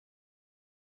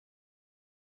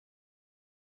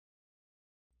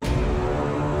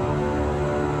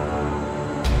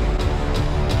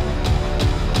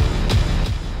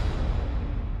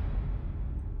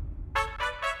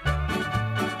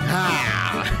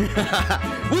We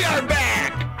are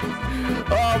back!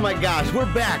 Oh my gosh,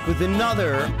 we're back with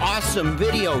another awesome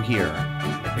video here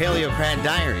at Paleocrat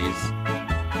Diaries.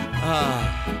 How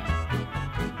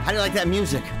do you like that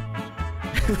music?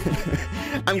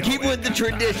 I'm keeping with the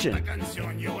tradition.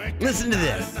 Listen to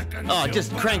this. Oh,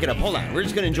 just crank it up. Hold on. We're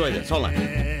just going to enjoy this. Hold on.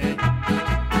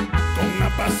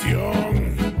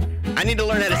 I need to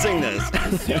learn how to sing this.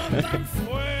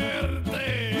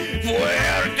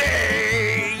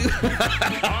 Oh,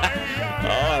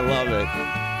 I love it.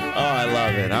 Oh, I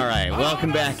love it. All right.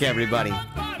 Welcome back, everybody.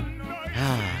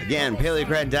 Again,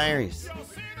 Paleocrat Diaries.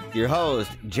 Your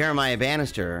host, Jeremiah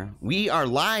Bannister. We are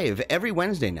live every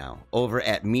Wednesday now over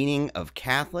at Meaning of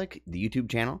Catholic, the YouTube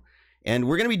channel. And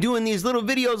we're going to be doing these little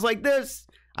videos like this.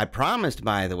 I promised,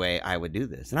 by the way, I would do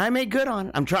this. And I made good on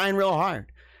it. I'm trying real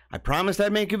hard. I promised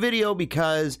I'd make a video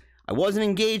because I wasn't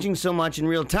engaging so much in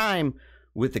real time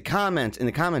with the comments in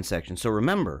the comment section. So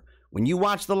remember, when you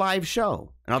watch the live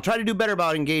show, and I'll try to do better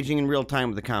about engaging in real time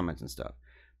with the comments and stuff.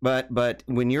 But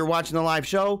when you're watching the live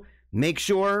show, make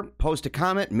sure, post a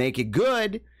comment, make it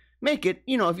good. Make it,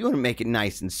 you know, if you want to make it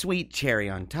nice and sweet, cherry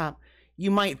on top,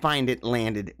 you might find it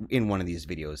landed in one of these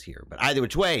videos here. But either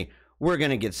which way, we're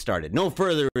going to get started. No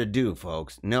further ado,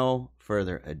 folks. No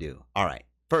further ado. All right.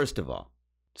 First of all,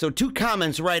 so 2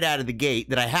 comments right out of the gate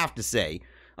that I have to say.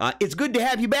 It's good to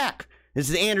have you back. This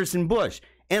is Anderson Bush.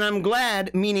 And I'm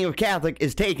glad Meaning of Catholic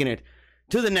is taking it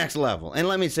to the next level. And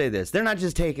let me say this. They're not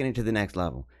just taking it to the next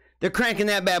level. They're cranking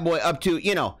that bad boy up to,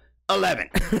 11.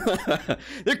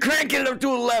 They're cranking it up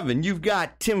to 11. You've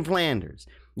got Tim Flanders.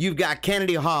 You've got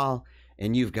Kennedy Hall.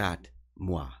 And you've got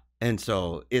moi. And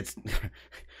so it's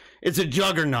a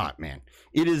juggernaut, man.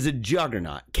 It is a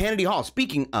juggernaut. Kennedy Hall.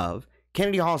 Speaking of,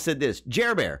 Kennedy Hall said this.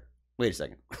 Jer Bear. Wait a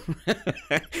second.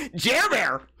 Jer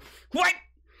Bear? What?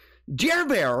 Jer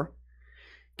Bear?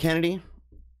 Kennedy,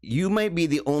 you might be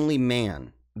the only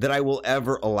man that I will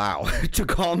ever allow to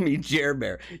call me Jer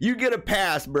Bear. You get a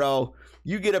pass, bro.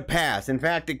 You get a pass. In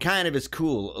fact, it kind of is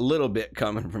cool, a little bit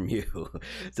coming from you.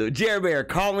 So Jer Bear,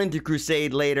 call into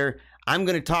Crusade later. I'm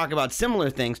going to talk about similar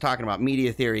things, talking about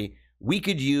media theory. We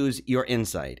could use your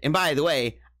insight. And by the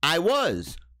way, I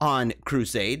was on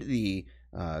Crusade, the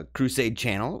Crusade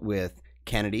channel with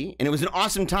Kennedy, and it was an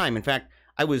awesome time. In fact,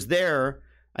 I was there,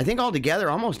 I think altogether,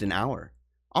 almost an hour.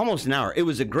 Almost an hour. It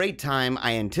was a great time.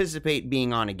 I anticipate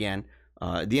being on again.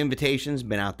 The invitation's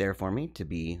been out there for me to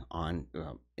be on,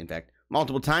 in fact,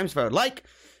 multiple times if I would like.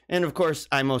 And of course,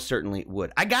 I most certainly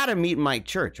would. I got to meet Mike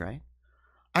Church, right?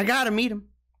 I got to meet him.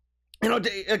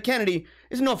 Kennedy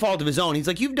is no fault of his own. He's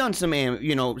like, you've done some,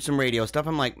 some radio stuff.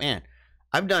 I'm like, man,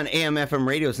 I've done AM/FM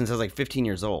radio since I was like 15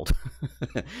 years old.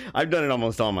 I've done it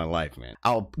almost all my life, man.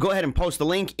 I'll go ahead and post the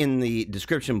link in the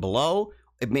description below.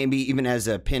 It may be even as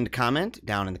a pinned comment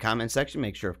down in the comment section.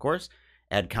 Make sure, of course,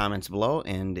 add comments below,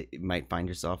 and you might find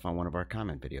yourself on one of our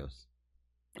comment videos.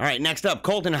 All right, next up,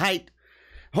 Colton Height.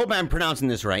 Hope I'm pronouncing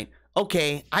this right.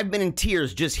 Okay, I've been in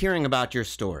tears just hearing about your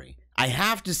story. I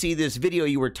have to see this video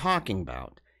you were talking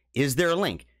about. Is there a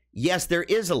link? Yes, there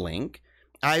is a link.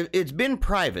 It's been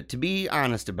private, to be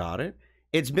honest about it.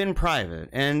 It's been private,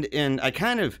 and I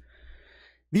kind of...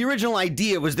 The original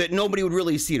idea was that nobody would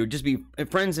really see it. It would just be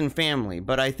friends and family.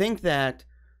 But I think that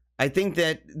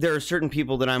there are certain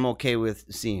people that I'm okay with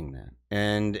seeing that.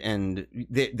 And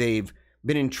they've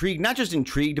been intrigued, not just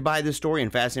intrigued by the story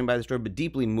and fascinated by the story, but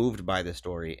deeply moved by the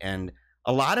story. And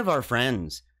a lot of our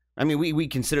friends, I mean, we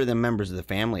consider them members of the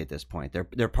family at this point.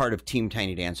 They're part of Team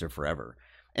Tiny Dancer forever.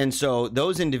 And so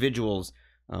those individuals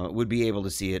would be able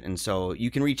to see it. And so you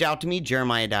can reach out to me,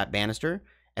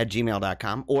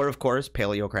 jeremiah.bannister@gmail.com, or of course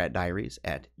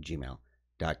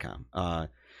paleocratdiaries@gmail.com.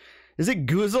 Is it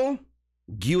Guzel?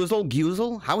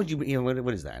 How would you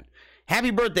what is that? Happy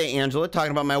birthday, Angela,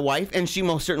 talking about my wife, and she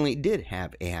most certainly did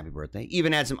have a happy birthday.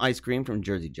 Even had some ice cream from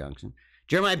Jersey Junction.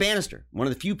 Jeremiah Bannister, one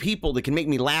of the few people that can make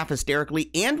me laugh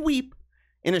hysterically and weep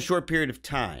in a short period of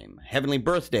time. Heavenly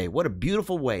birthday, what a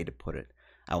beautiful way to put it.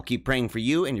 I will keep praying for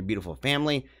you and your beautiful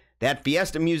family. That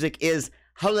fiesta music is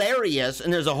hilarious,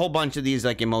 and there's a whole bunch of these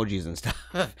like emojis and stuff,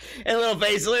 and a little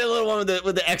face, a little one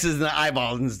with the X's and the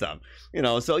eyeballs and stuff,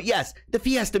 So yes, the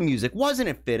fiesta music, wasn't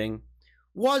it fitting?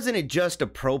 Wasn't it just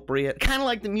appropriate? Kind of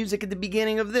like the music at the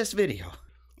beginning of this video.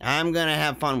 I'm gonna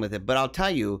have fun with it, but I'll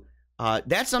tell you,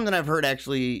 that's something I've heard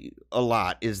actually a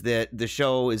lot, is that the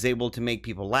show is able to make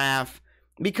people laugh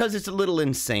because it's a little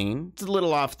insane, it's a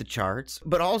little off the charts,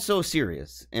 but also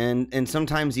serious and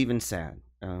sometimes even sad.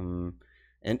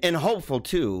 And hopeful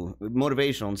too,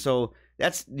 motivational. And so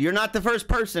you're not the first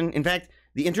person. In fact,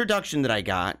 the introduction that I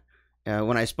got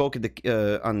when I spoke at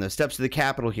on the steps of the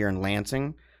Capitol here in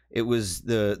Lansing, It was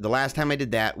the last time I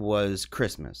did that was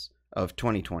Christmas of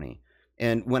 2020.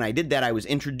 And when I did that, I was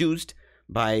introduced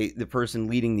by the person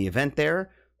leading the event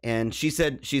there, and she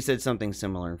said something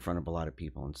similar in front of a lot of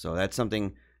people. And so that's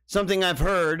something I've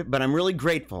heard, but I'm really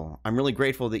grateful. I'm really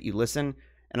grateful that you listen,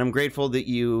 and I'm grateful that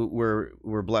you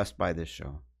were blessed by this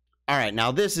show. All right,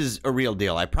 now this is a real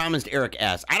deal. I promised Eric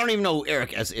S. I don't even know who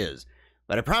Eric S. is,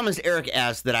 but I promised Eric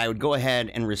S. that I would go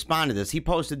ahead and respond to this. He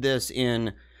posted this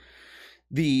in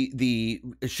the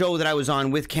show that I was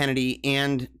on with Kennedy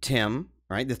and Tim,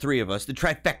 right? The three of us, the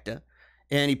trifecta.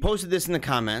 And he posted this in the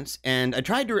comments, and I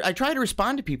tried to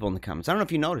respond to people in the comments. I don't know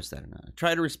if you noticed that or not. I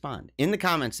tried to respond in the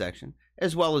comment section,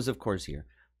 as well as, of course, here.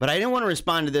 But I didn't want to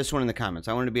respond to this one in the comments.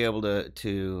 I wanted to be able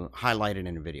to highlight it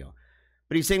in a video.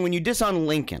 But he's saying, when you diss on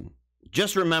Lincoln,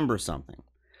 just remember something.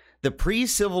 The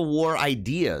pre-Civil War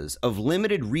ideas of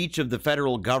limited reach of the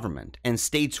federal government and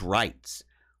states' rights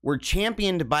were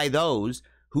championed by those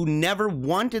who never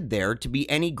wanted there to be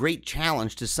any great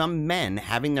challenge to some men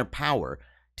having their power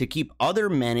to keep other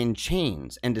men in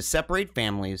chains and to separate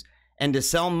families and to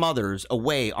sell mothers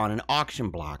away on an auction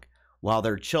block while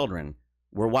their children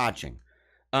were watching.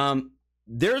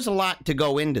 There's a lot to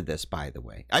go into this, by the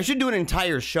way. I should do an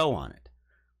entire show on it.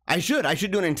 I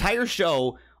should do an entire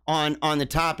show on the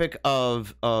topic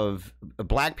of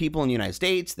black people in the United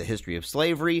States, the history of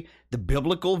slavery, the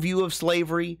biblical view of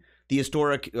slavery, the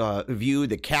historic view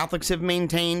that Catholics have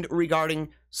maintained regarding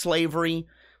slavery.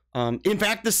 In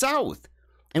fact, the South.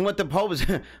 And what the popes,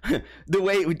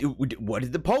 what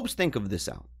did the popes think of the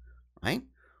South, right?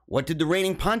 What did the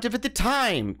reigning pontiff at the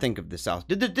time think of the South?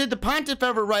 Did the pontiff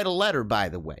ever write a letter, by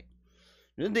the way?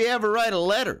 Did they ever write a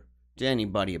letter to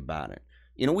anybody about it?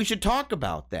 You know, we should talk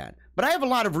about that. But I have a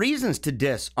lot of reasons to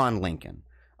diss on Lincoln.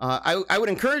 I would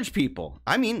encourage people,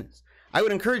 I mean this, I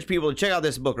would encourage people to check out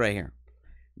this book right here.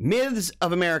 Myths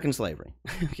of American Slavery,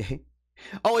 okay?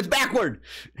 Oh, it's backward.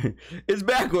 It's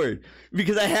backward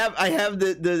because I have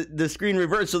the screen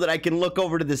reversed so that I can look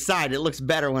over to the side. It looks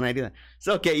better when I do that.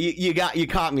 So okay, you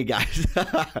caught me, guys.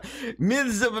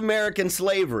 Myths of American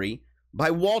Slavery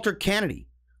by Walter Kennedy,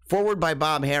 forward by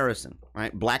Bob Harrison,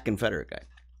 right? Black Confederate guy.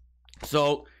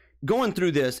 So going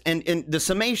through this and the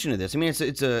summation of this, I mean,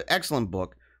 it's an excellent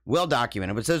book, well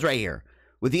documented. But it says right here,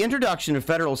 with the introduction of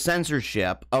federal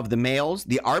censorship of the mails,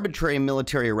 the arbitrary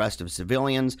military arrest of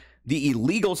civilians, the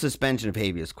illegal suspension of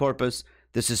habeas corpus,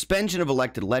 the suspension of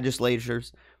elected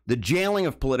legislatures, the jailing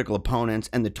of political opponents,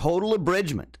 and the total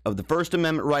abridgment of the First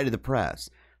Amendment right of the press,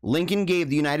 Lincoln gave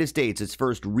the United States its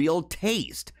first real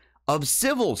taste of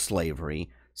civil slavery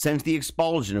since the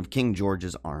expulsion of King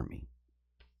George's army.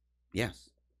 Yes.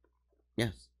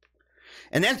 Yes.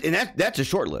 And that's a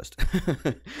short list.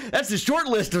 That's a short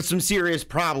list of some serious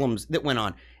problems that went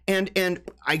on. And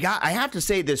I have to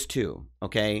say this too,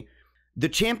 okay? The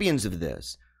champions of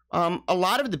this, a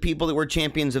lot of the people that were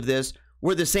champions of this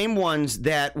were the same ones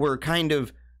that were kind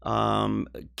of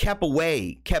kept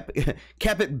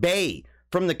at bay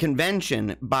from the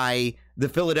convention by the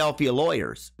Philadelphia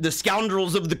lawyers, the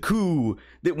scoundrels of the coup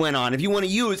that went on. If you want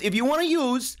to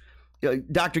use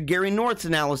Dr. Gary North's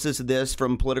analysis of this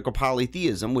from Political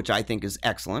Polytheism, which I think is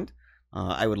excellent.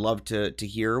 I would love to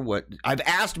hear what I've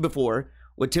asked before,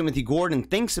 what Timothy Gordon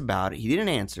thinks about it. He didn't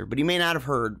answer, but he may not have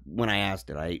heard when I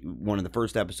asked it. One of the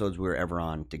first episodes we were ever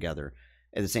on together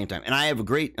at the same time. And I have a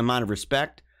great amount of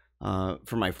respect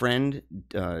for my friend,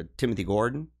 Timothy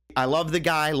Gordon. I love the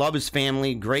guy, love his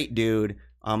family, great dude.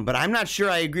 But I'm not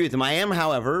sure I agree with him. I am,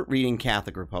 however, reading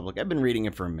Catholic Republic. I've been reading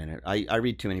it for a minute. I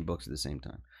read too many books at the same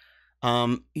time.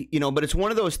 But it's one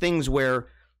of those things where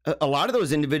a lot of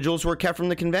those individuals were kept from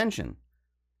the convention.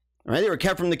 Right? They were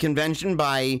kept from the convention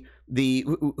by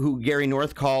who Gary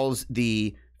North calls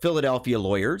the Philadelphia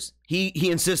lawyers. He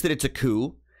insists that it's a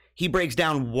coup. He breaks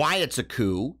down why it's a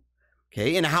coup,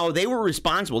 okay, and how they were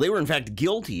responsible. They were, in fact,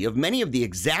 guilty of many of the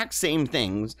exact same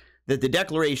things that the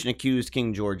Declaration accused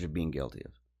King George of being guilty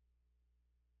of.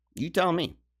 You tell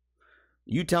me.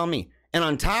 You tell me. And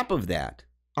on top of that,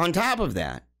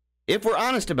 if we're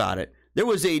honest about it, there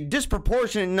was a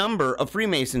disproportionate number of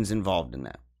Freemasons involved in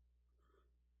that.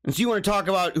 And so you want to talk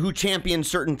about who championed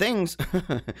certain things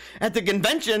at the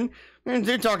convention,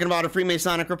 they're talking about a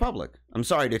Freemasonic republic. I'm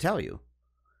sorry to tell you.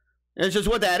 It's just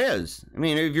what that is. I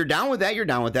mean, if you're down with that, you're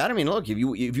down with that. I mean, look, if you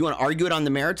want to argue it on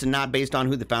the merits and not based on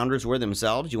who the founders were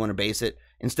themselves, you want to base it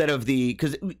instead of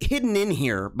because hidden in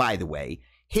here, by the way,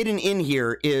 hidden in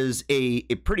here is a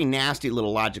pretty nasty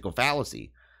little logical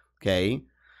fallacy, okay?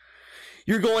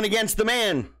 You're going against the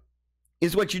man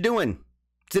is what you're doing.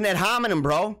 It's an ad hominem,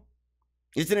 bro.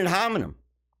 It's an ad hominem.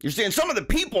 You're saying some of the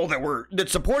people that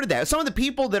supported that, some of the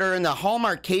people that are in the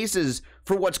Hallmark cases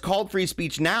for what's called free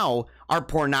speech now are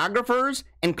pornographers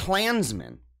and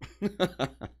Klansmen.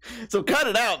 So cut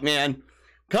it out, man.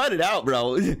 Cut it out,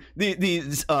 bro. The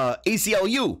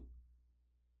ACLU.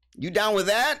 You down with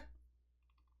that?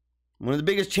 One of the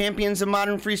biggest champions of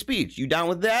modern free speech. You down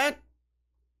with that?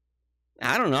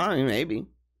 I don't know. I mean, maybe.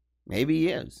 Maybe he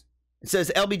is. It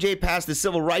says LBJ passed the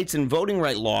civil rights and voting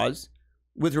right laws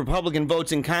with Republican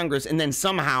votes in Congress, and then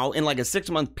somehow, in like a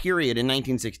 6-month period in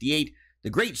 1968, the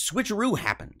great switcheroo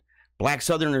happened. Black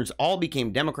Southerners all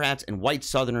became Democrats, and white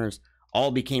Southerners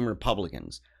all became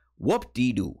Republicans.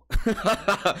 Whoop-dee-doo.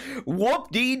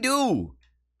 Whoop-dee-doo.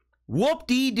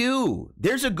 Whoop-dee-doo.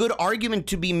 There's a good argument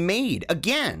to be made,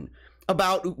 again,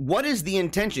 about what is the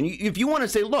intention. If you want to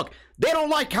say, look, they don't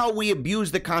like how we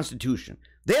abuse the Constitution.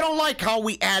 They don't like how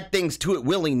we add things to it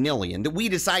willy-nilly and that we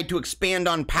decide to expand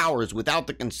on powers without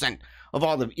the consent of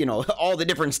all the, all the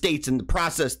different states and the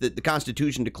process that the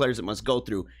Constitution declares it must go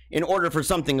through in order for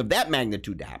something of that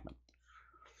magnitude to happen.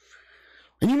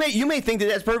 And you may think that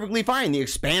that's perfectly fine, the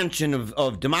expansion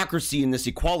of democracy in this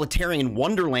equalitarian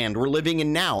wonderland we're living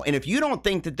in now. And if you don't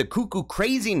think that the cuckoo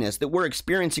craziness that we're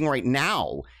experiencing right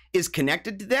now is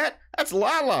connected to that, that's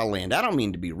la-la land. I don't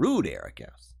mean to be rude, Eric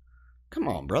S. Come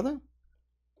on, brother.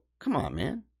 Come on,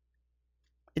 man.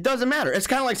 It doesn't matter. It's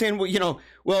kind of like saying,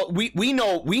 well, we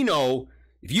know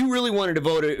if you really wanted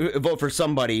to vote for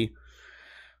somebody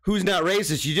who's not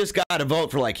racist, you just got to vote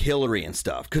for like Hillary and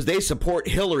stuff because they support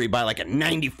Hillary by like a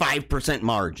 95%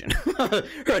 margin or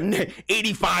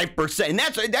 85%. And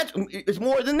that's it's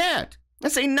more than that.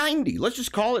 Let's say 90. Let's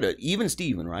just call it an even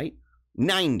Steven, right?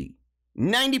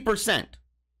 90%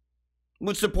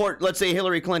 would support, let's say,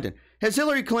 Hillary Clinton. Has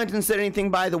Hillary Clinton said anything,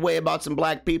 by the way, about some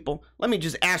black people? Let me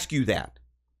just ask you that.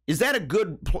 Is that a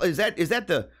good, is that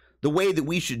the way that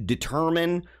we should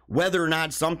determine whether or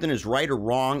not something is right or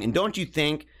wrong? And don't you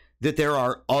think that there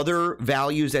are other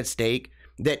values at stake,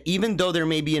 that even though there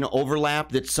may be an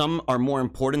overlap, that some are more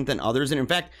important than others? And in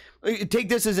fact, take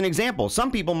this as an example.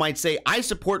 Some people might say, I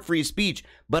support free speech,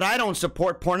 but I don't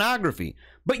support pornography.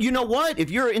 But you know what? If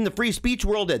you're in the free speech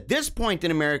world at this point in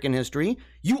American history,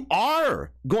 you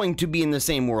are going to be in the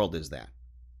same world as that.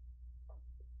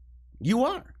 You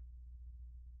are.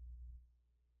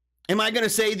 Am I going to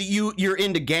say that you're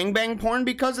into gangbang porn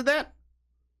because of that?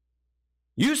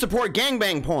 You support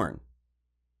gangbang porn.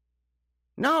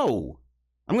 No.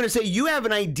 I'm going to say you have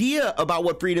an idea about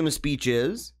what freedom of speech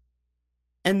is,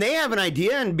 and they have an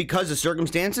idea, and because of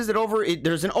circumstances,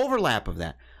 there's an overlap of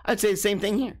that. I'd say the same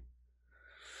thing here.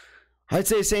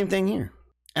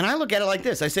 And I look at it like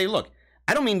this. I say, look,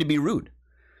 I don't mean to be rude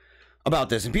about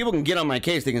this, and people can get on my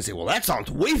case. They can say, well, that sounds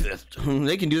racist.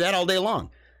 They can do that all day long.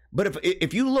 But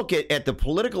if you look at the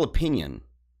political opinion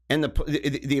and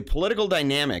the political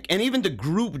dynamic and even the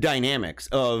group dynamics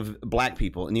of black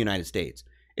people in the United States,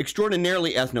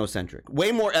 extraordinarily ethnocentric,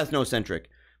 way more ethnocentric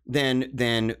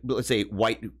than let's say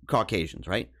white Caucasians,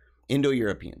 right?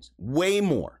 Indo-Europeans, way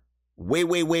more,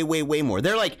 way more.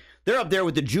 They're up there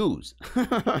with the Jews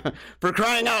for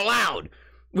crying out loud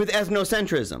with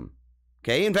ethnocentrism.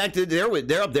 Okay, in fact,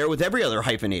 they're up there with every other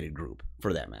hyphenated group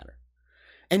for that matter.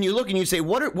 And you look and you say,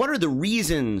 what are the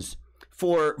reasons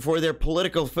for their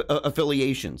political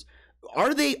affiliations?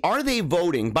 Are they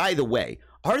voting, by the way,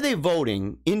 are they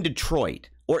voting in Detroit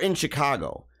or in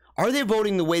Chicago? Are they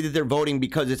voting the way that they're voting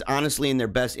because it's honestly in their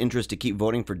best interest to keep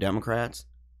voting for Democrats?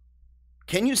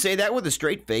 Can you say that with a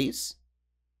straight face?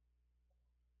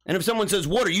 And if someone says,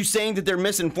 what, are you saying that they're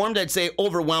misinformed? I'd say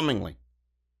overwhelmingly.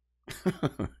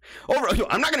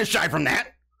 I'm not going to shy from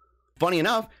that. Funny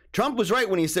enough, Trump was right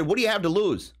when he said, what do you have to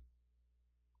lose?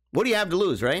 What do you have to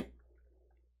lose, right?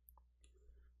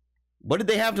 What did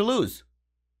they have to lose?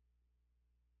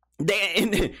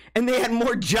 They had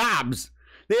more jobs.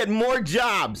 They had more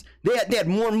jobs. They had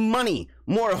more money,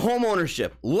 more home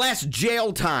ownership, less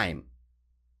jail time.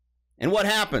 And what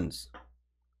happens?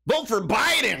 Vote for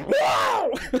Biden.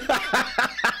 Whoa!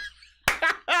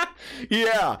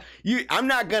 Yeah, I'm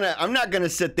not gonna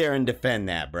sit there and defend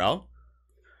that, bro.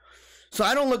 So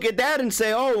I don't look at that and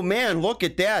say, oh man, look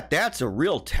at that. That's a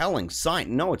real telling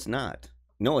sign. No, it's not.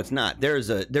 No, it's not. There's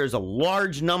a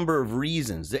large number of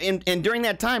reasons. And during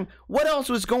that time, what else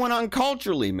was going on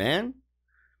culturally, man?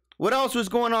 What else was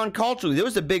going on culturally? There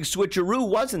was a big switcheroo,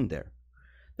 wasn't there?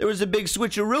 There was a big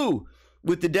switcheroo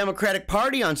with the Democratic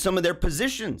Party on some of their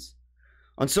positions,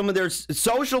 on some of their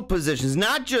social positions,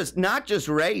 not just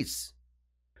race.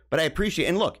 But I appreciate,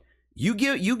 and look, you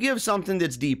give something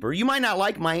that's deeper. You might not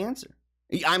like my answer.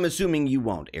 I'm assuming you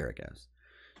won't, Eric S.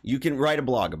 You can write a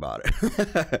blog about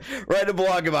it. Write a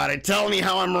blog about it. Tell me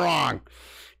how I'm wrong.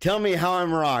 Tell me how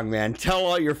I'm wrong, man. Tell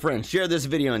all your friends. Share this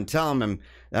video and tell them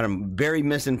that I'm very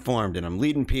misinformed and I'm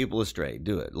leading people astray,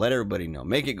 do it. Let everybody know.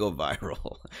 Make it go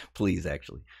viral, please.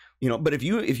 Actually, But if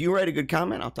you write a good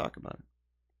comment, I'll talk about it.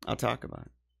 I'll talk about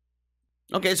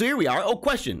it. Okay, so here we are. Oh,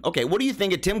 question. Okay, what do you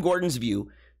think of Tim Gordon's view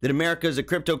that America is a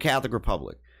crypto-Catholic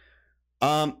republic?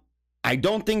 I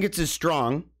don't think it's as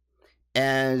strong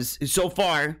as so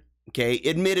far. Okay,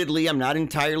 admittedly, I'm not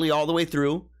entirely all the way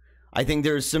through. I think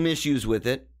there's some issues with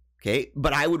it. Okay,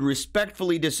 but I would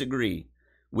respectfully disagree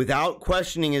without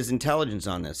questioning his intelligence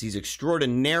on this. He's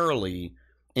extraordinarily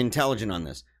intelligent on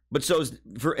this. But so is,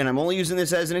 and I'm only using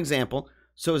this as an example,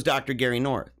 so is Dr. Gary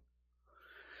North.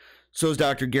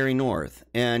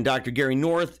 And Dr. Gary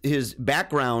North, his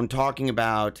background talking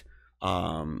about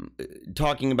the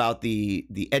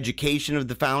education of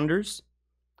the founders,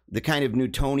 the kind of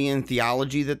Newtonian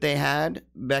theology that they had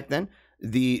back then,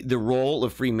 the role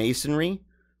of Freemasonry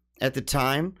at the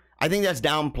time, I think that's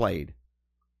downplayed.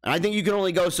 And I think you can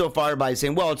only go so far by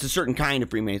saying, well, it's a certain kind of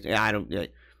Freemasonry.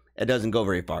 It doesn't go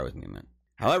very far with me, man.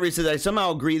 However, he says, I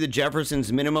somehow agree that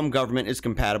Jefferson's minimum government is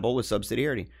compatible with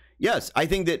subsidiarity. Yes, I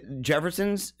think that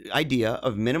Jefferson's idea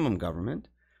of minimum government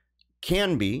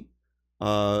can be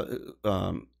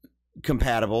compatible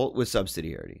with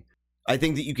subsidiarity. I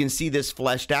think that you can see this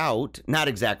fleshed out, not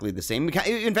exactly the same.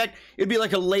 In fact, it'd be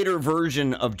like a later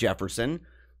version of Jefferson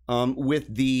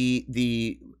with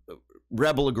the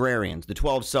rebel agrarians, the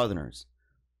 12 Southerners,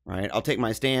 right? I'll take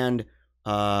my stand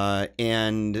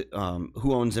and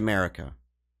who owns America?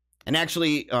 And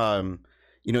actually,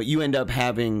 you end up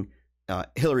having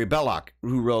Hilary Belloc,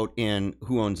 who wrote in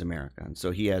Who Owns America. And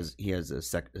so he has a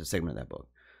segment of that book.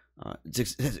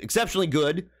 It's exceptionally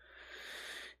good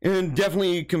and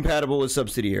definitely compatible with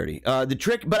subsidiarity. The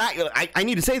trick, but I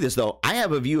need to say this, though. I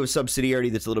have a view of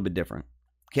subsidiarity that's a little bit different.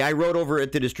 Okay, I wrote over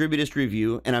at the Distributist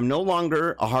Review, and I'm no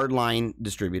longer a hardline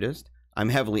distributist. I'm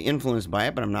heavily influenced by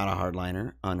it, but I'm not a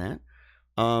hardliner on that.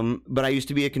 But I used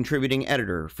to be a contributing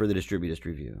editor for the Distributist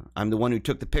Review. I'm the one who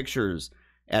took the pictures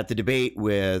at the debate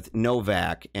with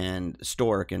Novak and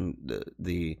Stork and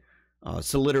the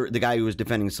guy who was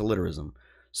defending solitarism.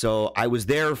 So I was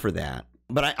there for that.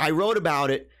 But I wrote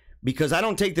about it because I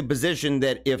don't take the position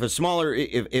that if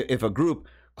a group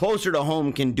closer to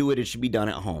home can do it, it should be done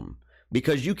at home.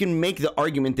 Because you can make the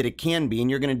argument that it can be, and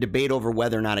you're going to debate over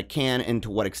whether or not it can and to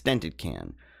what extent it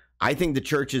can. I think the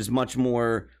church is much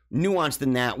more nuanced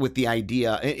than that, with the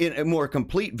idea, a more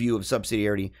complete view of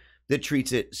subsidiarity that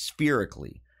treats it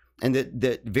spherically, and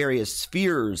that various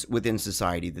spheres within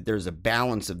society, that there's a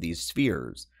balance of these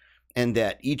spheres, and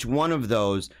that each one of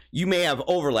those, you may have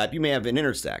overlap, you may have an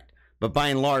intersect, but by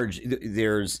and large,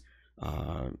 there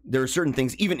are certain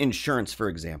things, even insurance, for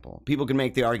example. People can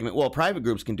make the argument, well, private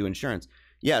groups can do insurance.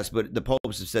 Yes, but the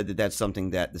popes have said that that's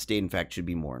something that the state, in fact, should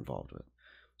be more involved with.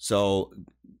 So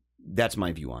that's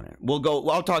my view on it.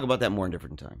 I'll talk about that more in a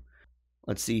different time.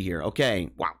 Let's see here. Okay.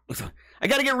 Wow. I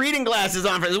got to get reading glasses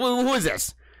on for this. Who is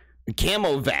this?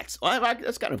 Camo Vets. Well,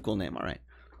 that's kind of a cool name. All right.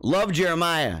 Love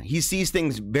Jeremiah. He sees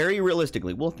things very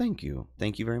realistically. Well, thank you.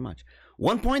 Thank you very much.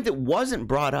 One point that wasn't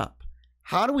brought up.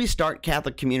 How do we start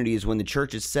Catholic communities when the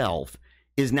church itself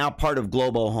is now part of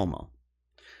Globo Homo?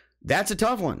 That's a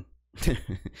tough one.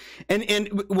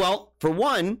 and well, for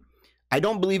one, I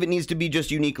don't believe it needs to be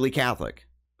just uniquely Catholic.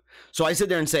 So I sit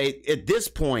there and say, at this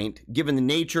point, given the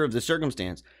nature of the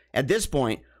circumstance, at this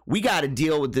point, we got to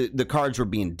deal with the cards we're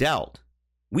being dealt.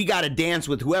 We got to dance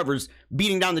with whoever's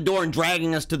beating down the door and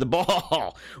dragging us to the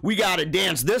ball. We got to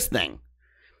dance this thing.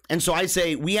 And so I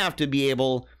say we have to be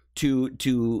able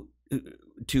to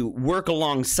work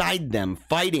alongside them,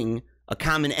 fighting a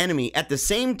common enemy, at the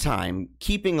same time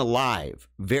keeping alive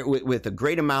with a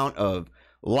great amount of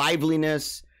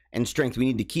liveliness and strength. We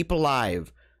need to keep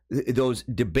alive those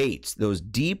debates, those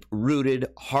deep-rooted,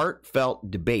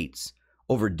 heartfelt debates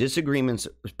over disagreements,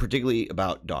 particularly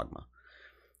about dogma.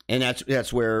 And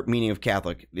that's where Meaning of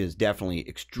Catholic is definitely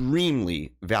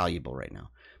extremely valuable right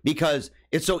now, because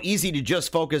it's so easy to just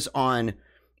focus on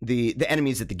the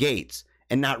enemies at the gates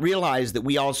and not realize that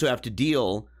we also have to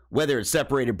deal, whether it's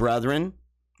separated brethren,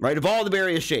 right, of all the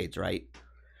various shades, right,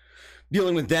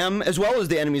 dealing with them as well as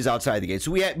the enemies outside the gates.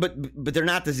 So but they're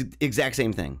not the exact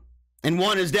same thing. And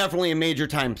one is definitely a major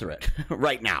time threat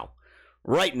right now.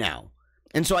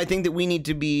 And so I think that we need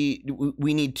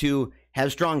to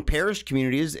have strong parish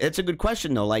communities. It's a good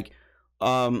question though. Like,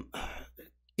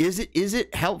 is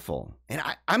it helpful? And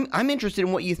I'm interested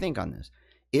in what you think on this.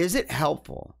 Is it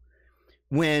helpful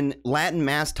when Latin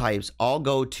Mass types all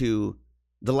go to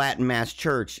the Latin Mass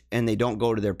church and they don't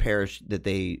go to their parish that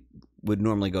they would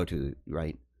normally go to,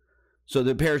 right? So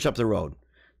the parish up the road,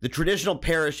 the traditional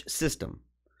parish system.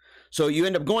 So you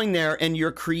end up going there and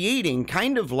you're creating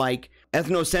kind of like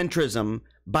ethnocentrism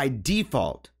by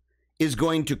default is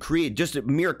going to create, just a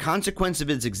mere consequence of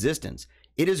its existence,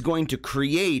 it is going to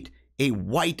create a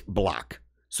white bloc.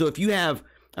 So if you have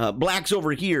blacks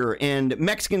over here and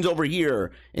Mexicans over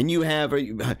here, and you have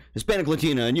Hispanic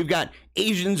Latina, and you've got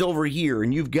Asians over here,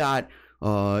 and you've got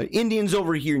Indians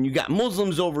over here, and you've got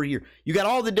Muslims over here, you got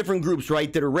all the different groups,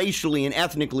 right, that are racially and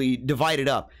ethnically divided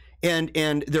up, and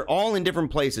they're all in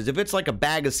different places. If it's like a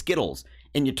bag of Skittles,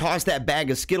 and you toss that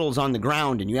bag of Skittles on the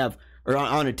ground, and you have, or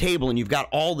on a table, and you've got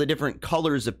all the different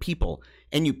colors of people,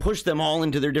 and you push them all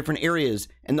into their different areas,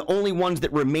 and the only ones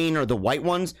that remain are the white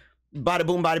ones, bada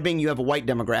boom, bada bing, you have a white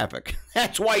demographic.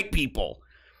 That's white people.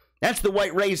 That's the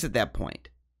white race at that point.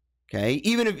 Okay?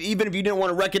 Even if you didn't want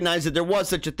to recognize that there was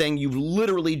such a thing, you've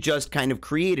literally just kind of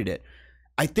created it.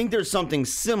 I think there's something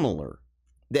similar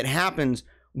that happens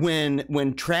when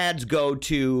trads go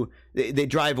to, they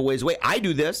drive a ways away. I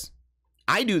do this,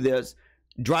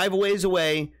 drive a ways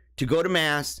away to go to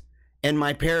mass, and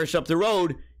my parish up the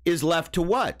road is left to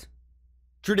what?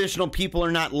 Traditional people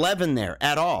are not leaven there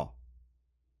at all.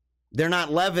 They're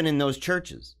not leaven in those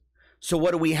churches. So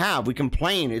what do we have? We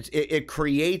complain. It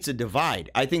creates a divide.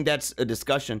 I think that's a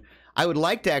discussion. I would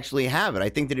like to actually have it. I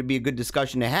think that it'd be a good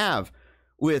discussion to have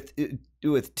with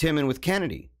Tim and with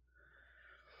Kennedy.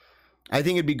 I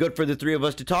think it'd be good for the three of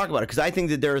us to talk about it, because I think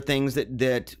that there are things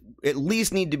that at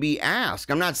least need to be asked.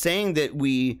 I'm not saying that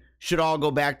we should all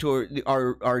go back to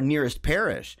our nearest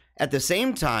parish. At the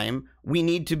same time, we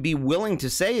need to be willing to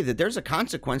say that there's a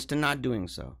consequence to not doing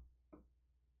so.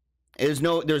 There's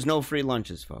no free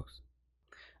lunches, folks.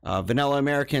 Vanilla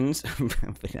Americans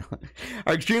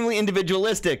are extremely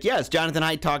individualistic. Yes, Jonathan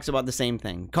Haidt talks about the same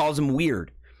thing. Calls them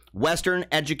weird. Western,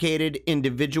 educated,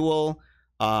 individual,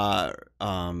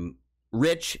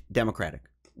 rich, democratic.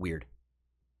 Weird.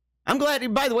 I'm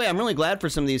glad, by the way, I'm really glad for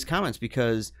some of these comments,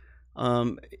 because,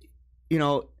 you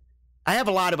know, I have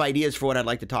a lot of ideas for what I'd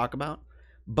like to talk about,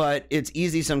 but it's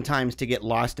easy sometimes to get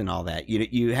lost in all that.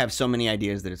 You have so many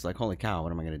ideas that it's like, holy cow,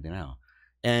 what am I going to do now?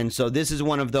 And so this is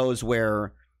one of those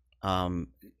where,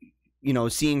 you know,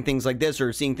 seeing things like this,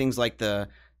 or seeing things like the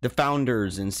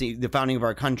founders and see the founding of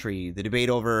our country, the debate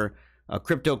over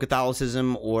crypto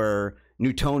Catholicism or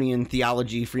Newtonian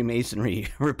theology, Freemasonry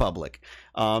republic,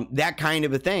 that kind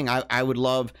of a thing. I'd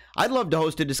love to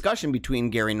host a discussion between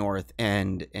Gary North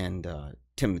and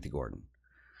Timothy Gordon.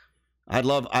 I'd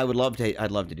love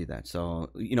to do that. So,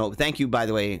 you know, thank you, by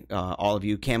the way, all of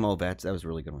you camo vets. That was a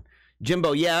really good one.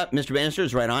 Jimbo, yeah, Mr. Bannister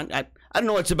is right on. I don't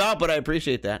know what it's about, but I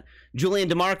appreciate that. Julian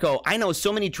DeMarco, I know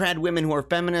so many trad women who are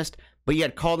feminist, but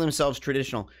yet call themselves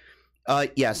traditional.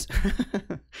 Yes.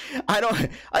 I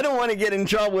don't want to get in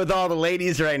trouble with all the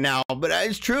ladies right now, but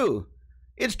it's true.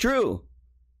 It's true.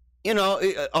 You know,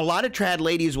 a lot of trad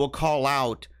ladies will call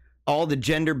out all the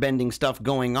gender bending stuff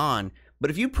going on, but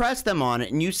if you press them on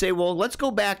it and you say, well, let's go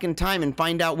back in time and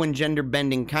find out when gender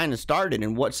bending kind of started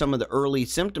and what some of the early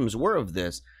symptoms were of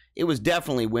this, it was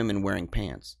definitely women wearing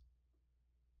pants.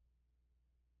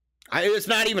 It's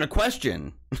not even a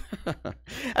question.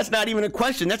 That's not even a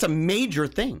question. That's a major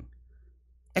thing.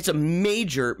 That's a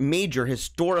major, major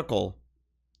historical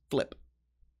flip.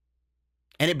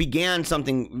 And it began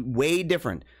something way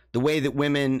different. The way that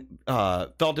women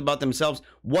felt about themselves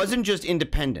wasn't just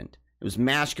independent. It was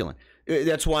masculine.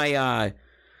 That's why,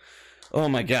 oh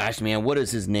my gosh, man, what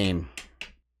is his name?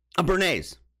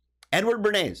 Bernays. Edward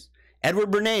Bernays.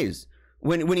 Edward Bernays,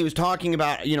 when he was talking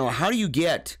about, you know, how do you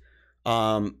get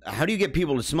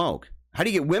people to smoke? How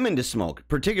do you get women to smoke?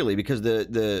 Particularly because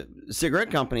the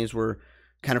cigarette companies were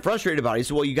kind of frustrated about it. He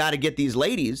said, well, you got to get these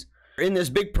ladies in this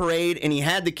big parade, and he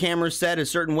had the camera set a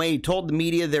certain way. He told the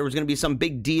media there was going to be some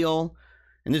big deal,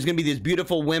 and there's going to be these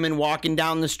beautiful women walking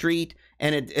down the street,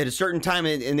 and at a certain time,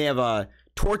 and they have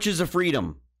torches of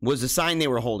freedom was the sign they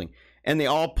were holding, and they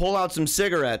all pull out some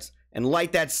cigarettes and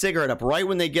light that cigarette up right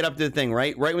when they get up to the thing,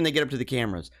 right when they get up to the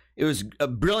cameras. It was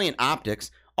brilliant optics.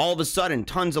 All of a sudden,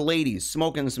 tons of ladies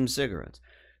smoking some cigarettes.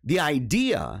 The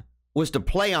idea was to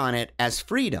play on it as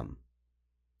freedom.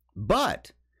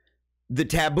 But the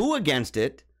taboo against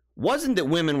it wasn't that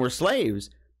women were slaves,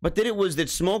 but that it was that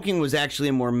smoking was actually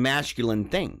a more masculine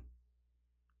thing.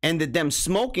 And that them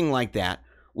smoking like that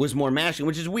was more masculine,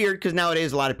 which is weird because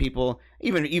nowadays a lot of people,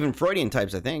 even Freudian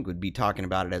types, I think, would be talking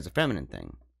about it as a feminine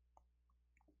thing.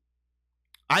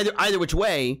 Either which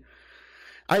way,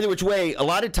 a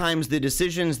lot of times the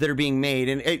decisions that are being made,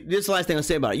 and this is the last thing I'll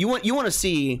say about it. You want to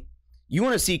see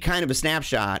kind of a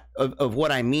snapshot of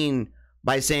what I mean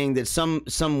by saying that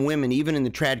some women, even in the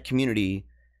trad community,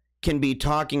 can be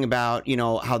talking about, you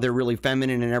know, how they're really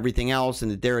feminine and everything else, and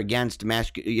that they're against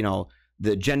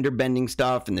the gender bending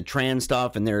stuff and the trans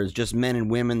stuff, and there's just men and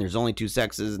women. There's only two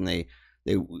sexes, and they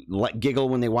giggle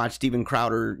when they watch Steven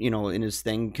Crowder, you know, in his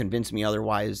thing, convince me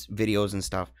otherwise videos and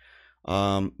stuff.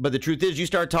 But the truth is, you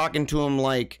start talking to them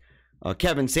like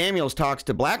Kevin Samuels talks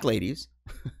to black ladies.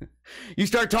 You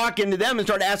start talking to them and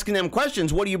start asking them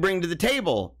questions. What do you bring to the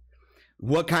table?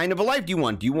 What kind of a life do you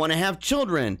want? Do you want to have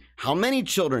children? How many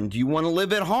children? Do you want to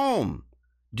live at home?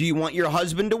 Do you want your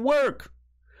husband to work?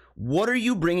 What are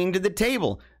you bringing to the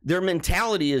table? Their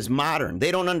mentality is modern.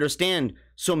 They don't understand,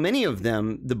 so many of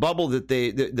them, the bubble that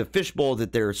the fishbowl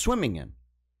that they're swimming in.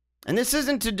 And this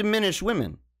isn't to diminish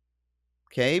women,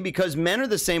 okay? Because men are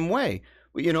the same way.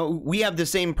 You know, we have the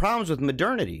same problems with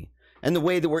modernity and the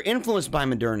way that we're influenced by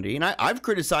modernity. And I've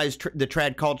criticized the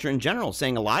trad culture in general,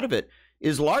 saying a lot of it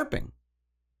is LARPing.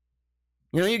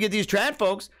 You know, you get these trad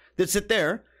folks that sit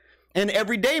there, and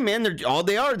every day, man,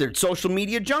 they're social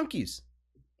media junkies,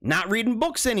 not reading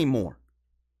books anymore.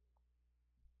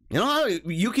 You know,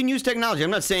 you can use technology.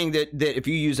 I'm not saying that if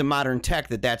you use a modern tech,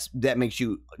 that makes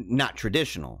you not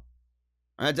traditional.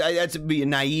 That's be a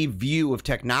naive view of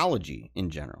technology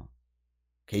in general.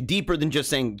 Okay, deeper than just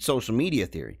saying social media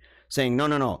theory. Saying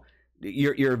no,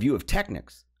 your view of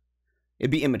technics. It'd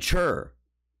be immature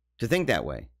to think that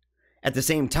way. At the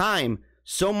same time,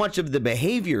 so much of the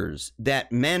behaviors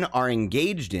that men are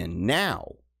engaged in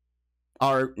now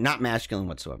are not masculine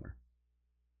whatsoever.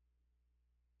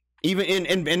 Even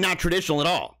and not traditional at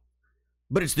all.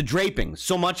 But it's the draping.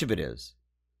 So much of it is.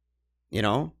 You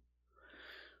know?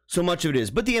 So much of it is.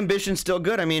 But the ambition's still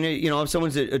good. I mean, you know, if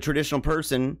someone's a traditional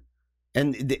person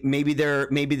and maybe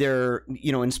they're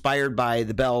you know, inspired by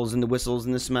the bells and the whistles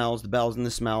and the smells, the bells and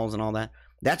the smells and all that,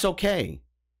 that's okay.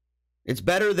 It's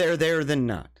better they're there than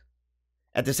not.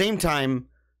 At the same time,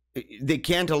 they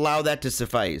can't allow that to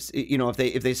suffice. You know, if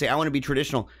they say, I want to be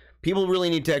traditional, people really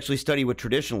need to actually study what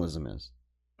traditionalism is.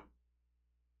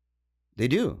 They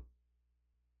do.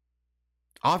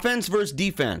 Offense versus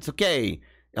defense. Okay,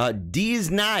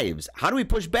 D's knives. How do we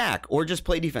push back or just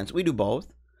play defense? We do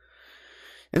both.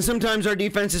 And sometimes our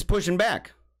defense is pushing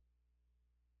back.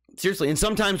 Seriously, and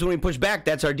sometimes when we push back,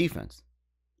 that's our defense.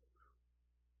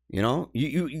 You know,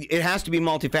 it has to be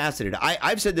multifaceted.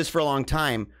 I've said this for a long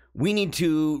time. We need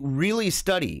to really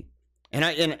study,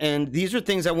 and these are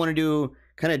things I want to do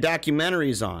kind of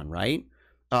documentaries on, right?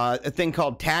 A thing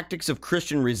called Tactics of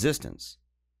Christian Resistance.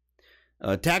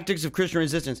 Tactics of Christian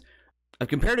Resistance. I've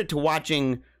compared it to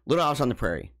watching Little House on the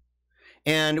Prairie,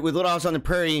 and with Little House on the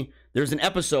Prairie, there's an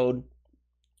episode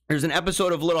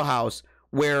of Little House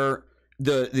where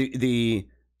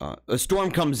a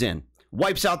storm comes in,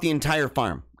 wipes out the entire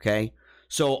farm. Okay,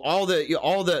 so all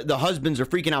the husbands are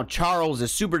freaking out. Charles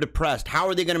is super depressed. How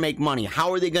are they going to make money?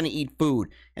 How are they going to eat food?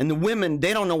 And the women,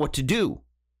 they don't know what to do.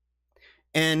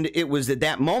 And it was at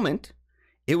that moment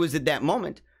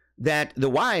that the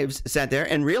wives sat there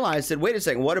and realized, said, wait a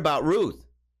second, what about Ruth?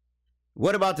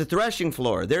 What about the threshing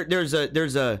floor? There's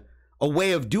a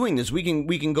way of doing this. We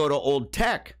can go to old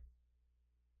tech,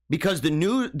 because the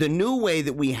new way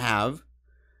that we have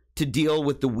to deal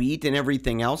with the wheat and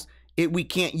everything else, we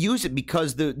can't use it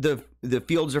because the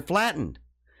fields are flattened,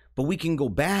 but we can go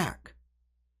back.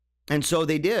 And so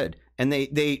they did, and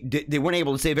they weren't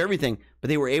able to save everything, but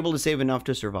they were able to save enough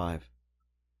to survive.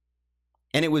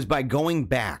 And it was by going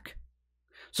back.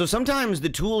 So sometimes the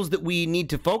tools that we need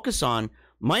to focus on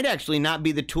might actually not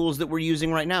be the tools that we're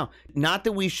using right now. Not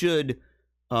that we should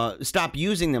stop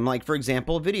using them, like, for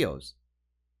example, videos.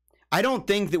 I don't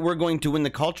think that we're going to win the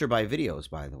culture by videos,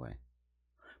 by the way.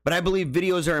 But I believe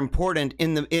videos are important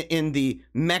in the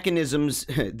mechanisms,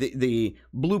 the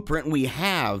blueprint we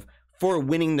have for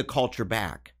winning the culture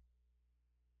back.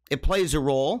 It plays a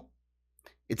role.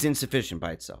 It's insufficient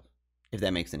by itself, if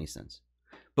that makes any sense.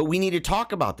 But we need to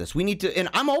talk about this. We need to, and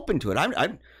I'm open to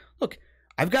it. Look,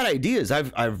 I've got ideas.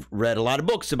 I've read a lot of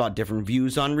books about different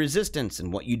views on resistance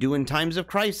and what you do in times of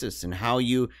crisis and how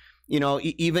you know,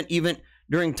 even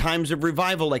during times of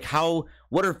revival, like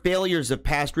what are failures of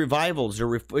past revivals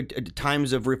or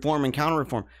times of reform and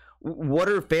counter-reform? What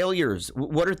are failures?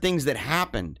 What are things that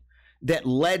happened that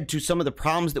led to some of the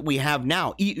problems that we have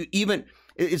now? Even,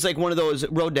 it's like one of those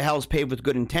road to hell's paved with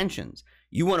good intentions.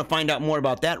 You want to find out more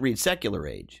about that, read Secular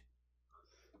Age.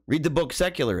 Read the book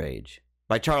Secular Age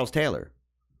by Charles Taylor.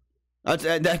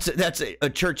 That's a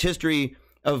church history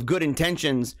of good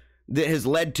intentions that has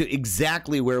led to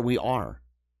exactly where we are.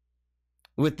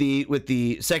 With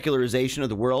the secularization of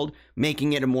the world,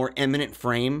 making it a more eminent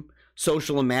frame,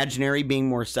 social imaginary being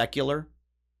more secular.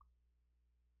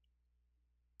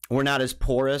 We're not as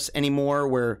porous anymore,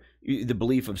 where the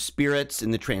belief of spirits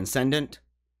and the transcendent.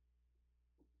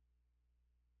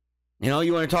 You know,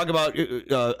 you want to talk about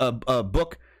a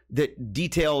book that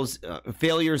details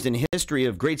failures in history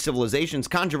of great civilizations,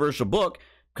 controversial book,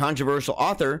 controversial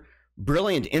author,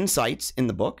 brilliant insights in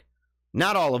the book.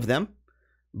 Not all of them,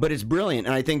 but it's brilliant.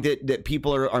 And I think that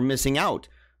people are missing out.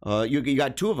 You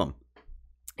got two of them.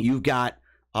 You've got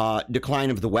Decline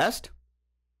of the West.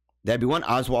 That'd be one.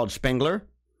 Oswald Spengler.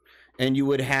 And you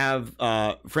would have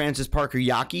Francis Parker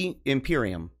Yockey,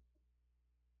 Imperium.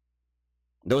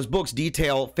 Those books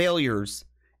detail failures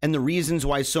and the reasons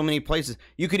why so many places.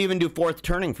 You could even do Fourth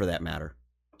Turning for that matter.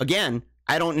 Again,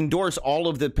 I don't endorse all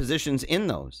of the positions in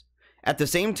those. At the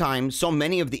same time, so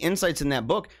many of the insights in that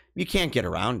book, you can't get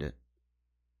around it.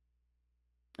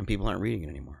 And people aren't reading it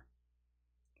anymore.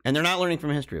 And they're not learning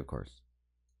from history, of course.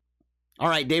 All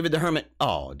right, David the Hermit.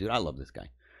 Oh, dude, I love this guy.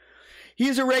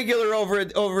 He's a regular over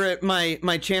at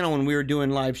my channel when we were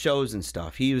doing live shows and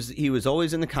stuff. He was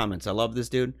always in the comments. I love this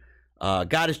dude.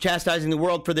 God is chastising the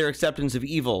world for their acceptance of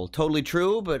evil. Totally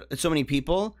true, but so many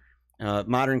people,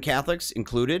 modern Catholics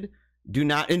included, do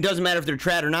not. It doesn't matter if they're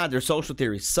trad or not. Their social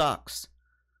theory sucks,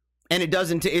 and it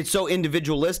doesn't. It's so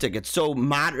individualistic. It's so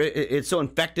It's so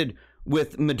infected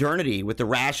with modernity, with the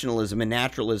rationalism and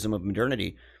naturalism of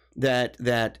modernity, that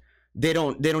they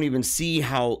don't even see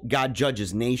how God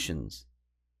judges nations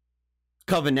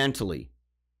covenantally.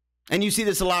 And you see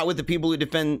this a lot with the people who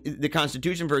defend the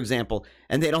Constitution, for example,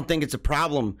 and they don't think it's a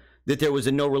problem that there was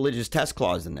a no religious test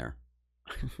clause in there.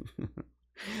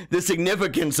 The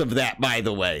significance of that, by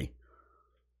the way.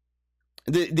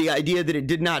 The idea that it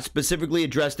did not specifically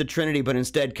address the Trinity, but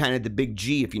instead kind of the big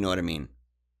G, if you know what I mean.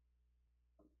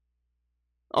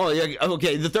 Oh, yeah,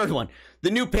 okay, the third one.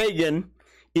 The new pagan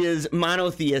is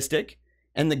monotheistic,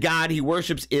 and the God he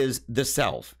worships is the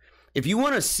self. If you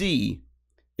want to see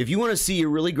a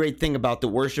really great thing about the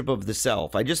worship of the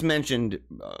self, I just mentioned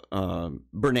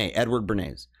Edward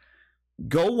Bernays.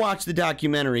 Go watch the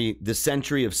documentary, The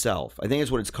Century of Self. I think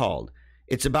that's what it's called.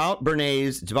 It's about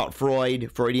Bernays. It's about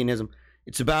Freudianism.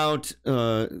 It's about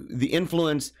the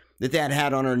influence that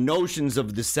had on our notions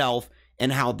of the self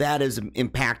and how that has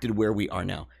impacted where we are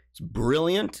now. It's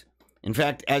brilliant. In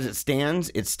fact, as it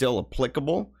stands, it's still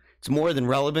applicable. It's more than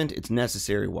relevant. It's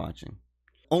necessary watching.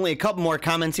 Only a couple more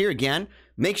comments here again.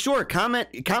 Make sure, comment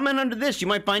under this. You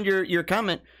might find your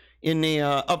comment in the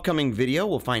upcoming video.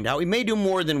 We'll find out. We may do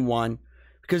more than one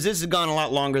because this has gone a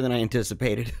lot longer than I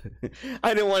anticipated.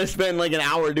 I didn't want to spend like an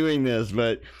hour doing this,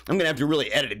 but I'm going to have to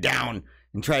really edit it down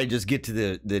and try to just get to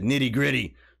the nitty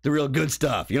gritty, the real good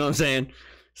stuff. You know what I'm saying?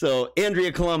 So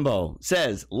Andrea Colombo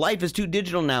says, life is too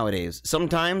digital nowadays.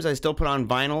 Sometimes I still put on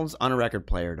vinyls on a record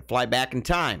player to fly back in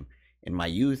time in my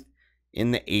youth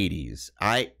in the 80s.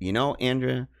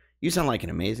 Andrea, you sound like an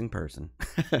amazing person.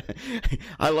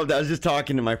 I love that. I was just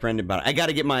talking to my friend about it.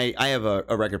 I have a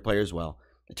record player as well.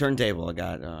 A turntable. I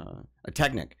got a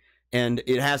Technic. And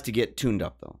it has to get tuned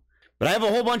up though. But I have a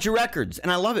whole bunch of records and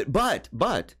I love it. But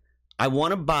I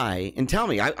want to buy, and tell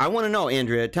me, I want to know,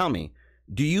 Andrea, tell me,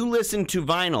 do you listen to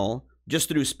vinyl just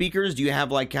through speakers? Do you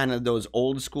have like kind of those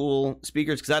old school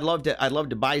speakers? Because I'd love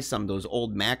to buy some of those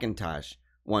old Macintosh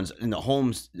ones in the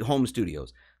home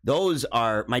studios. Those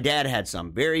are, my dad had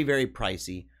some, very, very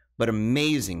pricey, but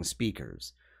amazing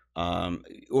speakers.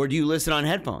 Or do you listen on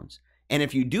headphones? And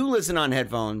if you do listen on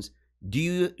headphones, do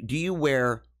you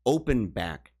wear open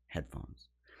back headphones?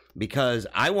 Because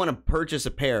I want to purchase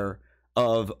a pair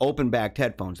of open backed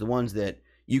headphones, the ones that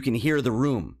you can hear the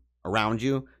room around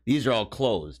you. These are all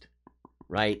closed,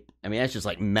 right? I mean, that's just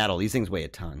like metal. These things weigh a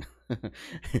ton.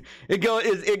 It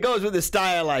goes with the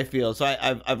style, I feel. So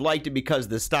I've liked it because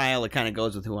the style, it kind of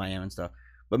goes with who I am and stuff.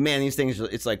 But man, these things,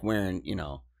 it's like wearing,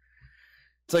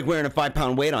 it's like wearing a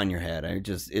 5-pound weight on your head.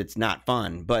 It's not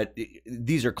fun. But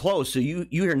these are closed, so you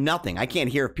hear nothing. I can't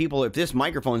hear if this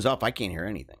microphone's off, I can't hear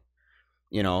anything.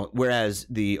 Whereas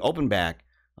the open back,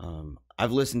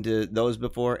 I've listened to those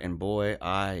before, and boy,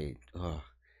 I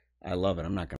love it.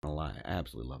 I'm not gonna lie, I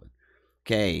absolutely love it.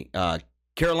 Okay,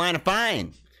 Carolina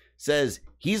Fine says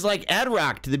he's like Ad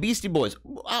Rock to the Beastie Boys.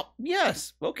 Oh,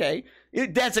 yes, okay,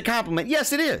 that's a compliment.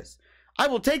 Yes, it is. I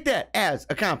will take that as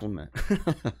a compliment.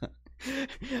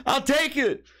 I'll take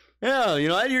it. Yeah,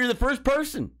 you're the first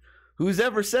person who's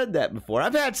ever said that before.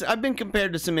 I've been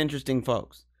compared to some interesting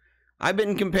folks.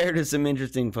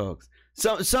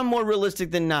 Some more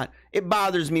realistic than not. It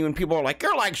bothers me when people are like,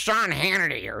 you're like Sean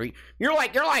Hannity, or you're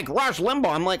like Rush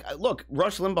Limbaugh. I'm like, look,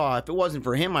 Rush Limbaugh, if it wasn't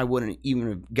for him, I wouldn't even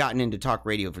have gotten into talk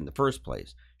radio from the first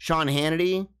place. Sean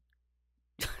Hannity,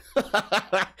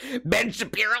 Ben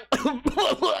Shapiro.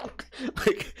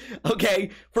 Like,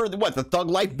 okay, for the Thug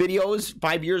Life videos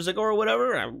 5 years ago or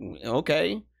whatever.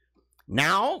 Okay.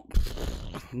 Now,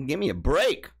 give me a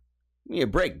break. Give me a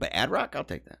break. But Ad Rock, I'll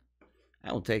take that.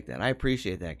 I will take that. I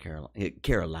appreciate that,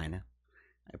 Carolina.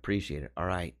 I appreciate it. All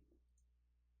right.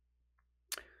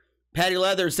 Patty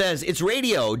Leather says, it's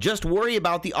radio. Just worry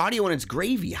about the audio and it's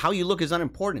gravy. How you look is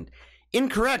unimportant.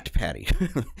 Incorrect, Patty.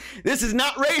 This is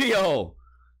not radio.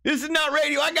 This is not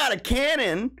radio. I got a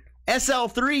Canon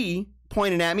SL3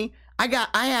 pointing at me. I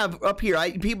have up here,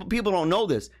 people don't know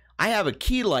this. I have a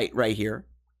key light right here.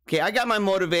 Okay, I got my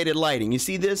motivated lighting. You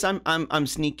see this? I'm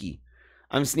sneaky.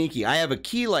 I'm sneaky. I have a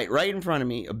key light right in front of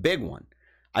me, a big one.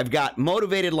 I've got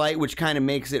motivated light, which kind of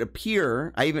makes it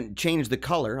appear. I even changed the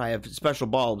color. I have special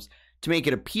bulbs to make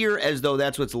it appear as though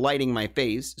that's what's lighting my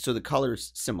face. So the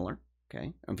color's similar. Okay, I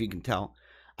don't know if you can tell.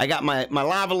 I got my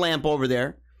lava lamp over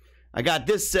there. I got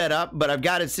this set up, but I've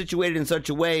got it situated in such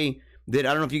a way that I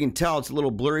don't know if you can tell, it's a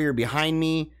little blurrier behind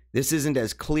me. This isn't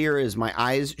as clear as my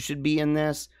eyes should be in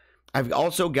this. I've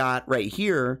also got right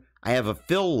here, I have a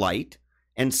fill light.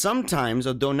 And sometimes,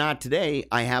 although not today,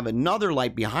 I have another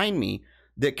light behind me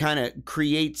that kind of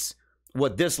creates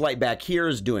what this light back here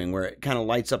is doing, where it kind of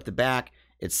lights up the back.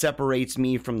 It separates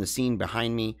me from the scene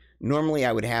behind me. Normally,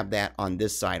 I would have that on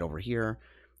this side over here.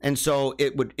 And so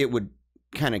it would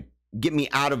kind of get me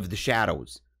out of the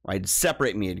shadows, right?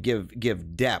 Separate me and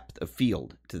give depth, a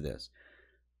field to this.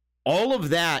 All of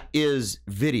that is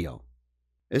video.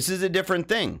 This is a different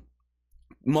thing.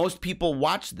 Most people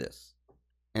watch this.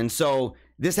 And so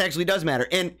this actually does matter.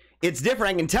 And it's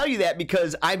different. I can tell you that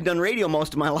because I've done radio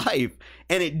most of my life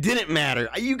and it didn't matter.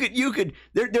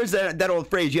 There's that old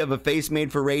phrase, you have a face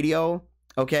made for radio.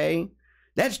 Okay.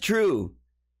 That's true.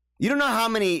 You don't know how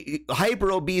many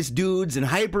hyper obese dudes and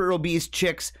hyper obese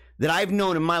chicks that I've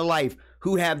known in my life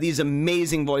who have these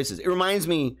amazing voices. It reminds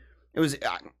me, it was,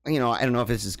 I don't know if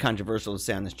this is controversial to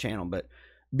say on this channel, but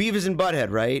Beavis and Butthead,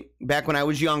 right? Back when I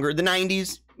was younger, the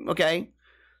 90s. Okay.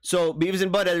 So Beavis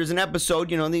and Butthead, there's an episode,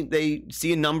 they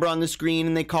see a number on the screen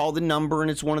and they call the number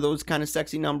and it's one of those kind of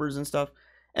sexy numbers and stuff.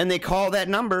 And they call that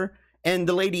number and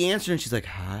the lady answers and she's like,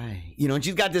 hi, and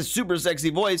she's got this super sexy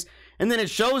voice. And then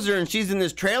it shows her and she's in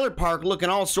this trailer park looking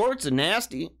all sorts of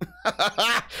nasty.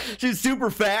 She's super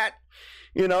fat.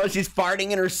 She's farting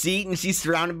in her seat and she's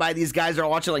surrounded by these guys that are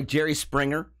watching like Jerry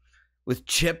Springer with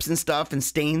chips and stuff and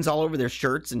stains all over their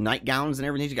shirts and nightgowns and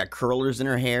everything. She got curlers in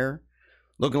her hair.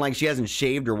 Looking like she hasn't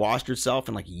shaved or washed herself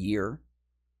in like a year.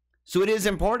 So it is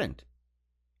important.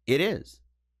 It is.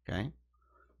 Okay.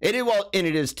 And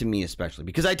it is to me especially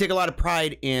because I take a lot of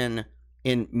pride in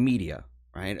media,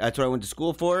 right? That's what I went to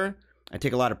school for. I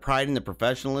take a lot of pride in the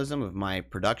professionalism of my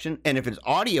production. And if it's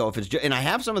audio, and I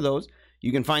have some of those,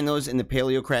 you can find those in the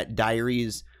Paleocrat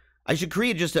Diaries. I should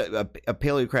create just a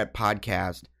Paleocrat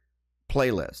podcast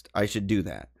playlist. I should do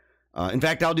that. In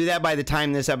fact, I'll do that by the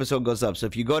time this episode goes up. So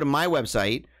if you go to my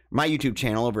website, my YouTube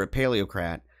channel over at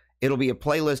Paleocrat, it'll be a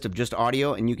playlist of just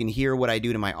audio, and you can hear what I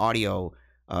do to my audio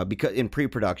because in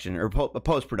pre-production or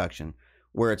post-production,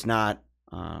 where it's not,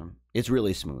 it's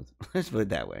really smooth. Let's put it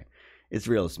that way. It's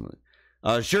real smooth.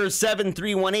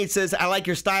 Sure7318 says, I like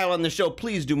your style on the show.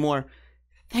 Please do more.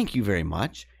 Thank you very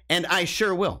much. And I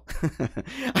sure will.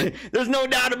 There's no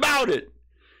doubt about it.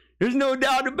 There's no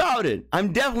doubt about it.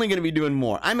 I'm definitely going to be doing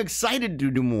more. I'm excited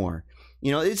to do more.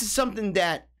 This is something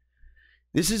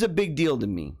this is a big deal to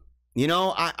me.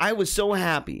 I was so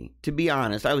happy, to be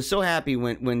honest. I was so happy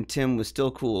when Tim was still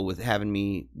cool with having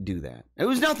me do that. There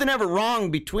was nothing ever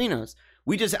wrong between us.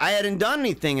 I hadn't done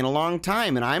anything in a long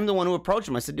time, and I'm the one who approached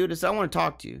him. I said, dude, I want to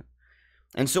talk to you.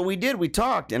 And so we did. We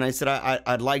talked, and I said,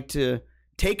 I'd like to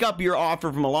take up your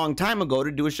offer from a long time ago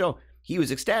to do a show. He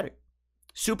was ecstatic,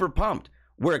 super pumped.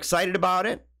 We're excited about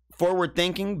it,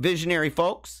 forward-thinking, visionary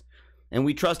folks, and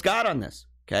we trust God on this,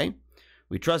 okay?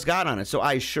 We trust God on it, so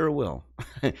I sure will.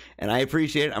 And I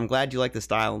appreciate it. I'm glad you like the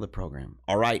style of the program.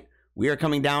 All right, we are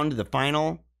coming down to the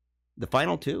final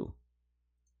two.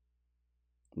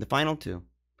 The final two.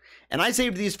 And I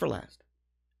saved these for last,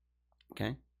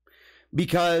 okay?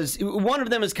 Because one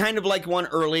of them is kind of like one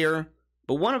earlier,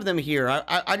 but one of them here,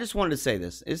 I just wanted to say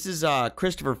this. This is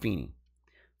Christopher Feeney,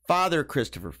 Father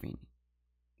Christopher Feeney.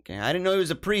 Okay, I didn't know he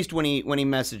was a priest when he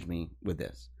messaged me with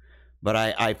this, but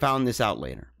I found this out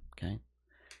later. Okay,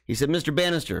 he said, Mr.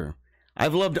 Bannister,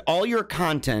 I've loved all your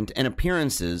content and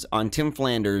appearances on Tim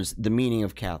Flanders' The Meaning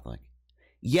of Catholic.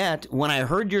 Yet, when I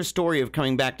heard your story of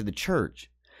coming back to the church,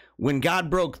 when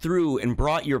God broke through and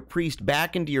brought your priest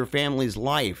back into your family's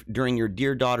life during your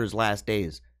dear daughter's last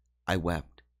days, I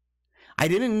wept. I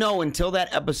didn't know until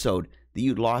that episode that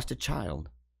you'd lost a child.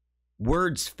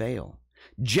 Words fail.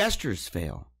 Gestures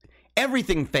fail.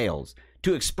 Everything fails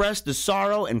to express the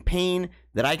sorrow and pain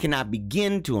that I cannot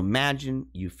begin to imagine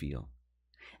you feel.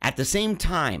 At the same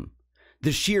time,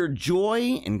 the sheer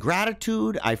joy and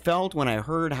gratitude I felt when I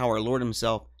heard how our Lord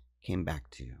himself came back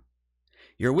to you.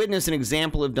 Your witness and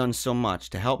example have done so much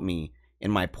to help me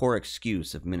in my poor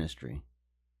excuse of ministry.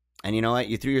 And you know what?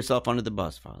 You threw yourself under the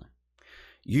bus, Father.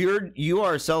 You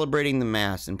are celebrating the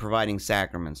Mass and providing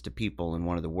sacraments to people in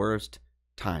one of the worst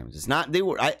times. It's not,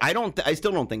 I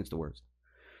still don't think it's the worst.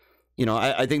 You know,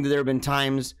 I think that there have been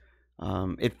times,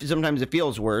 sometimes it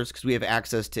feels worse because we have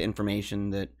access to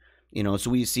information that, you know, so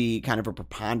we see kind of a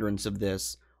preponderance of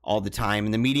this all the time.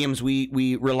 And the mediums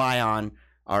we rely on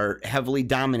are heavily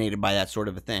dominated by that sort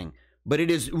of a thing. But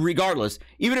it is, regardless,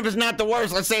 even if it's not the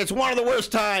worst, let's say it's one of the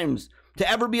worst times to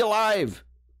ever be alive.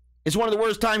 It's one of the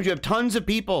worst times. You have tons of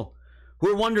people who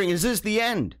are wondering, is this the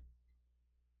end?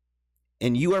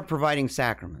 And you are providing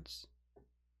sacraments.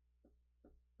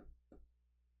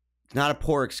 It's not a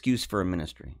poor excuse for a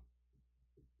ministry.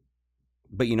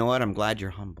 But you know what? I'm glad you're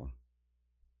humble.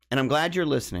 And I'm glad you're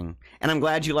listening. And I'm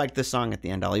glad you liked this song at the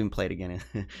end. I'll even play it again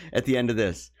at the end of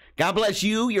this. God bless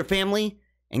you, your family,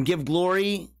 and give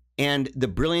glory and the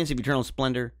brilliance of eternal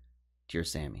splendor to your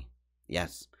Sami.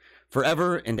 Yes.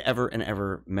 Forever and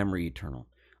ever, memory eternal.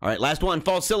 All right, last one.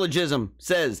 False syllogism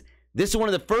says, this is one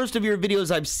of the first of your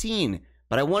videos I've seen,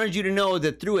 but I wanted you to know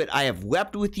that through it I have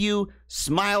wept with you,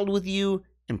 smiled with you,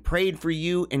 and prayed for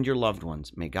you and your loved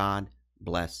ones. May God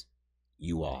bless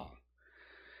you all.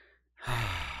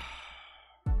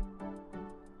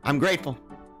 I'm grateful.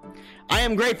 I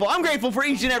am grateful. I'm grateful for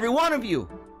each and every one of you.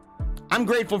 I'm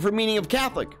grateful for Meaning of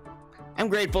Catholic. I'm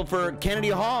grateful for Kennedy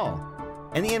Hall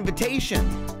and the invitation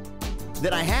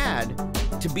that I had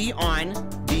to be on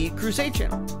the Crusade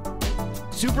channel.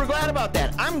 Super glad about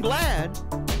that. I'm glad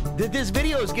that this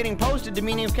video is getting posted to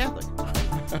Meaning of Catholic.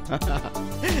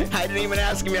 I didn't even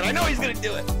ask him yet. I know he's going to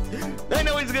do it. I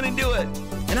know he's going to do it.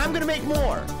 And I'm going to make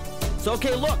more. So,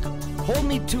 okay, look, hold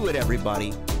me to it,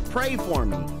 everybody. Pray for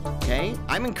me, okay?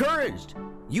 I'm encouraged.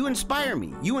 You inspire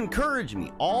me. You encourage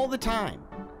me all the time.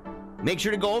 Make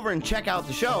sure to go over and check out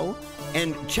the show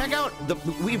and check out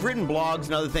we've written blogs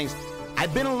and other things.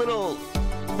 I've been a little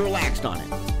relaxed on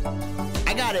it.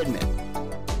 I gotta admit.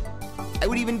 I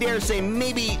would even dare say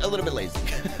maybe a little bit lazy.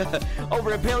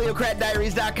 Over at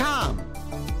Paleocratdiaries.com.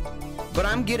 But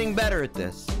I'm getting better at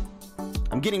this.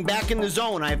 I'm getting back in the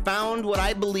zone. I found what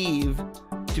I believe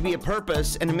to be a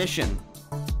purpose and a mission.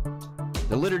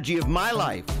 The liturgy of my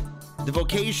life. The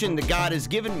vocation that God has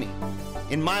given me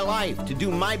in my life to do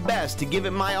my best, to give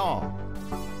it my all,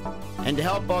 and to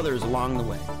help others along the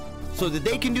way so that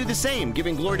they can do the same,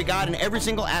 giving glory to God in every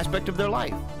single aspect of their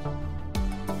life.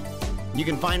 You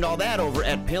can find all that over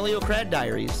at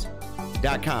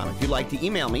Paleocratdiaries.com. If you'd like to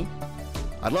email me,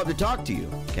 I'd love to talk to you,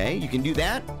 okay? You can do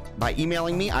that by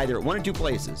emailing me either at one or two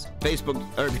places.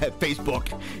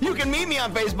 Facebook. You can meet me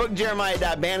on Facebook,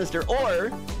 Jeremiah.Bannister,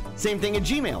 or same thing at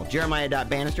Gmail,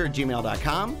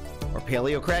 Jeremiah.Bannister@gmail.com or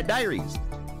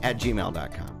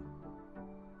Paleocratdiaries@gmail.com.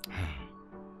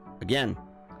 Again,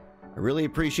 I really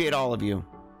appreciate all of you.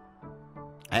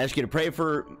 I ask you to pray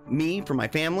for me, for my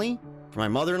family, for my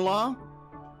mother-in-law,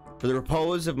 for the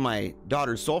repose of my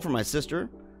daughter's soul, for my sister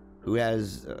who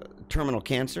has terminal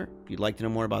cancer. If you'd like to know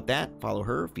more about that, follow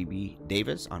her, Phoebe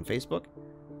Davis, on Facebook.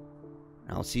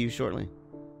 I'll see you shortly.